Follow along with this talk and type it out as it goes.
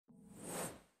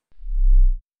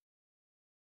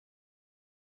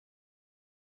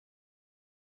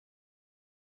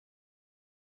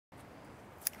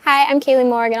Hi, I'm Kailee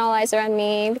Morgue, and all eyes are on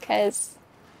me because...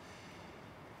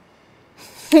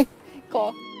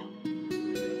 Cool.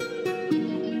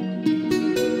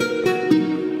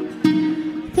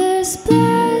 There's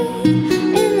blood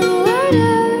in the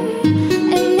water,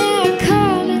 and they're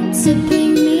coming to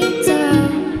bring me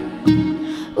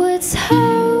down. What's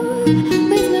hope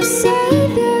with no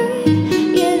savior?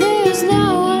 Yeah, there's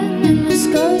no one in this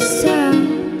ghost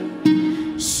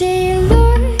town. She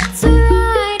looked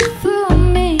right through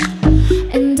me,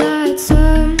 and I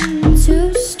turned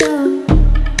to stone.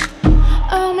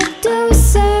 Oh,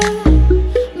 Medusa,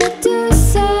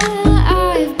 Medusa,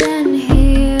 I've been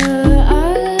here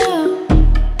alone,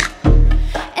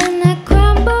 and I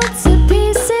crumbled to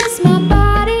pieces. My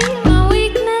body, my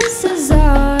weaknesses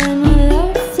are on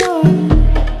the floor,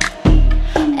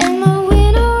 and the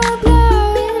wind will blow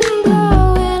and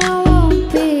blow, and I won't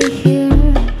be here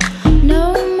no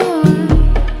more.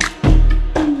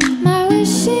 My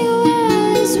wishing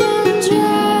wells run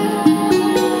dry,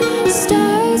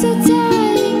 stars are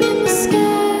dying in the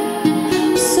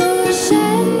sky, so I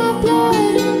shed my blood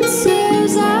and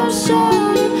tears I'll show,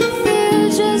 fear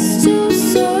just to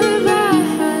survive.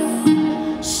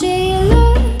 She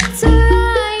looked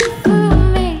right through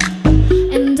me,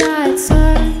 and I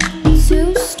turned to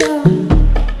stone.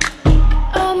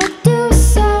 Oh,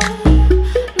 Medusa,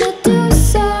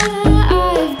 Medusa,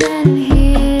 I've been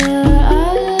here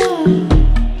alone.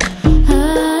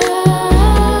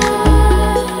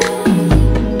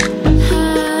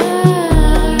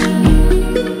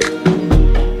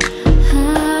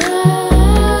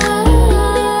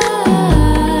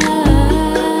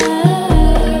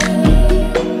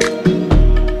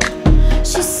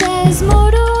 She says,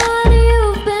 mortal one,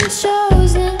 you've been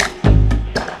chosen.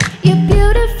 You're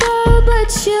beautiful, but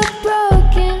you're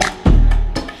broken.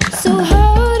 So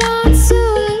hold on to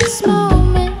this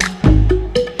moment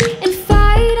and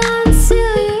fight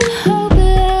until you're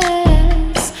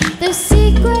hopeless. There's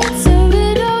secrets and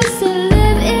riddles that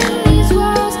live in these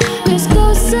walls. There's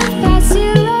ghosts of past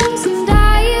heroes, and I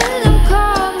hear them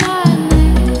call my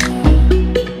name.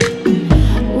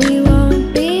 We won't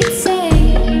be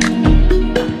tamed.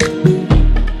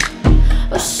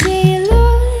 Well, she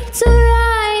looked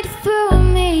right through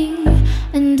me,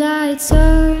 and I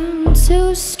turned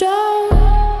to stone.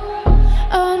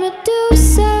 Oh,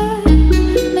 Medusa,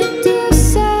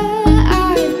 Medusa,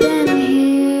 I've been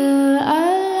here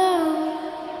alone.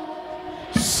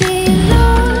 She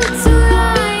looked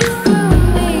right through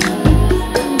me,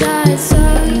 and I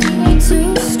turned to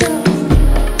stone.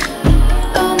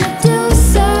 Oh,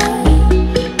 Medusa,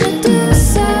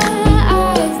 Medusa,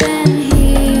 I've been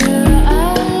here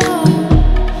alone.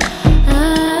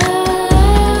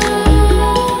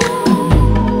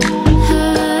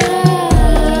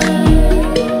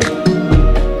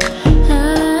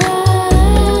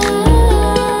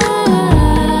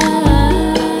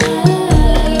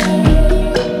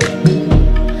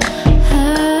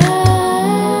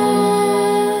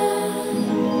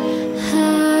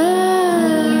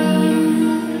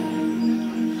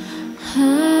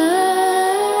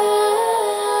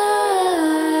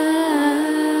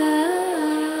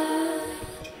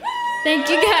 Thank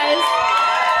you, guys.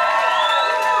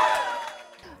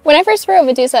 When I first wrote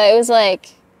Medusa, it was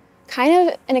like kind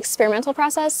of an experimental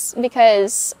process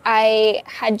because I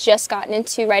had just gotten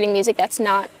into writing music that's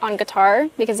not on guitar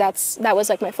because that was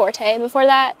like my forte before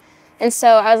that. And so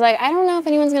I was like, I don't know if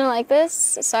anyone's gonna like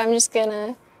this, so I'm just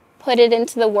gonna put it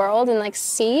into the world and like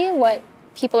see what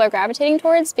people are gravitating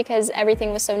towards, because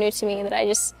everything was so new to me that I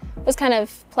just was kind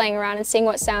of playing around and seeing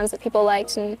what sounds that people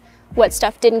liked and what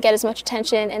stuff didn't get as much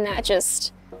attention, and that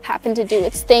just happened to do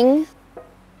its thing.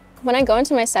 When I go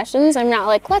into my sessions, I'm not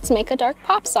like, let's make a dark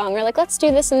pop song, or like, let's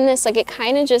do this and this. Like, it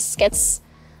kind of just gets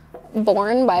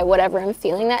born by whatever I'm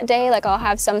feeling that day. Like, I'll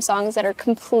have some songs that are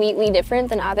completely different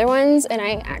than other ones, and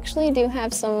I actually do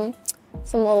have some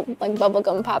little like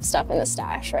bubblegum pop stuff in the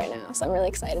stash right now, so I'm really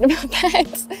excited about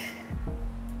that.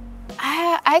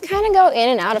 I kind of go in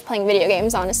and out of playing video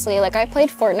games, honestly. Like, I played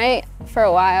Fortnite for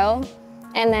a while,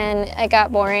 and then it got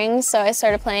boring, so I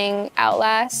started playing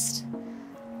Outlast.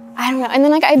 I don't know, and then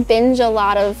like I binge a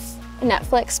lot of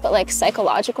Netflix, but like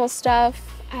psychological stuff.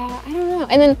 I don't know.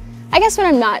 And then I guess when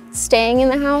I'm not staying in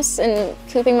the house and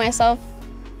cooping myself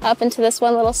up into this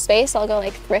one little space, I'll go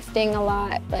like thrifting a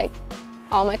lot. Like,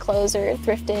 all my clothes are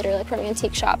thrifted or like from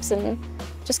antique shops, and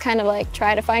just kind of like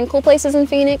try to find cool places in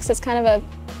Phoenix. It's kind of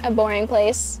a boring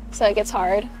place, so it gets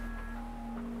hard.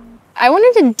 I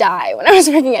wanted to die when I was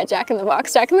working at Jack in the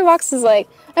Box. Jack in the Box is like,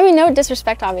 I mean, no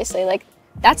disrespect, obviously, like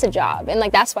that's a job, and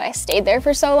like that's why I stayed there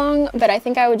for so long, but I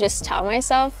think I would just tell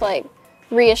myself like,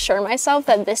 reassure myself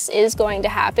that this is going to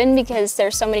happen, because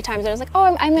there's so many times I was like,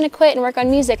 oh, I'm gonna quit and work on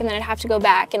music, and then I'd have to go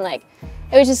back, and like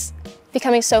it was just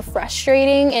becoming so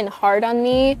frustrating and hard on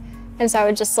me. And so I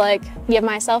would just like give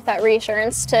myself that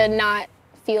reassurance to not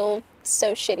feel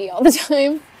so shitty all the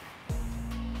time.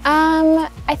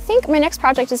 I think my next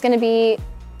project is going to be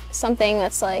something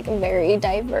that's like very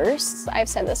diverse. I've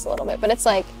said this a little bit, but it's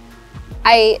like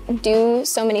I do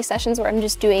so many sessions where I'm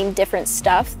just doing different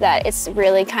stuff that it's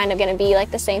really kind of going to be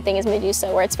like the same thing as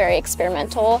Medusa, where it's very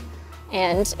experimental,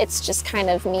 and it's just kind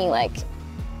of me like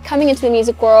coming into the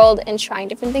music world and trying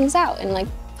different things out and like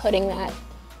putting that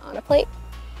on a plate.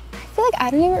 I feel like I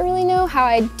don't even really know how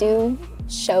I do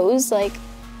shows like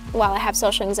while I have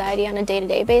social anxiety on a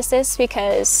day-to-day basis,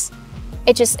 because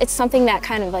it's something that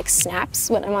kind of like snaps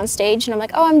when I'm on stage and I'm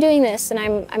like, oh, I'm doing this and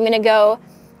I'm gonna go.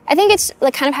 I think it's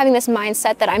like kind of having this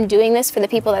mindset that I'm doing this for the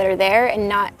people that are there and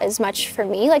not as much for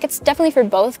me. Like it's definitely for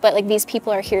both, but like these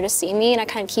people are here to see me, and I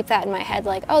kind of keep that in my head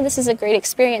like, oh, this is a great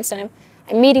experience and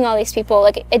I'm meeting all these people.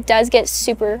 Like it does get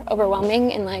super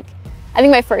overwhelming, and like I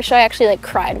think my first show I actually like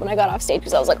cried when I got off stage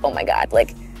because I was like, oh my God,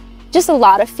 like just a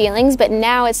lot of feelings. But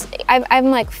now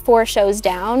I'm like 4 shows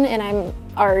down and I'm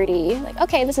already like,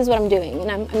 okay, this is what I'm doing,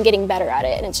 and I'm getting better at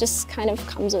it, and it just kind of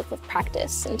comes with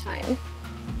practice and time.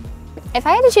 If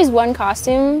I had to choose one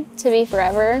costume to be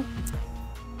forever,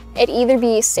 it'd either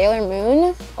be Sailor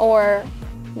Moon or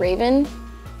Raven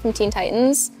from Teen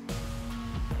Titans.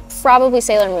 Probably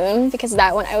Sailor Moon, because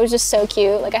that one, I was just so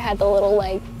cute. Like I had the little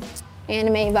like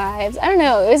anime vibes. I don't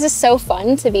know, it was just so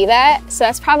fun to be that. So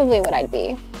that's probably what I'd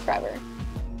be forever.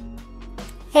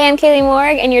 Hey, I'm Kailee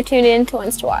Morgue, and you're tuned in to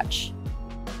Ones to Watch.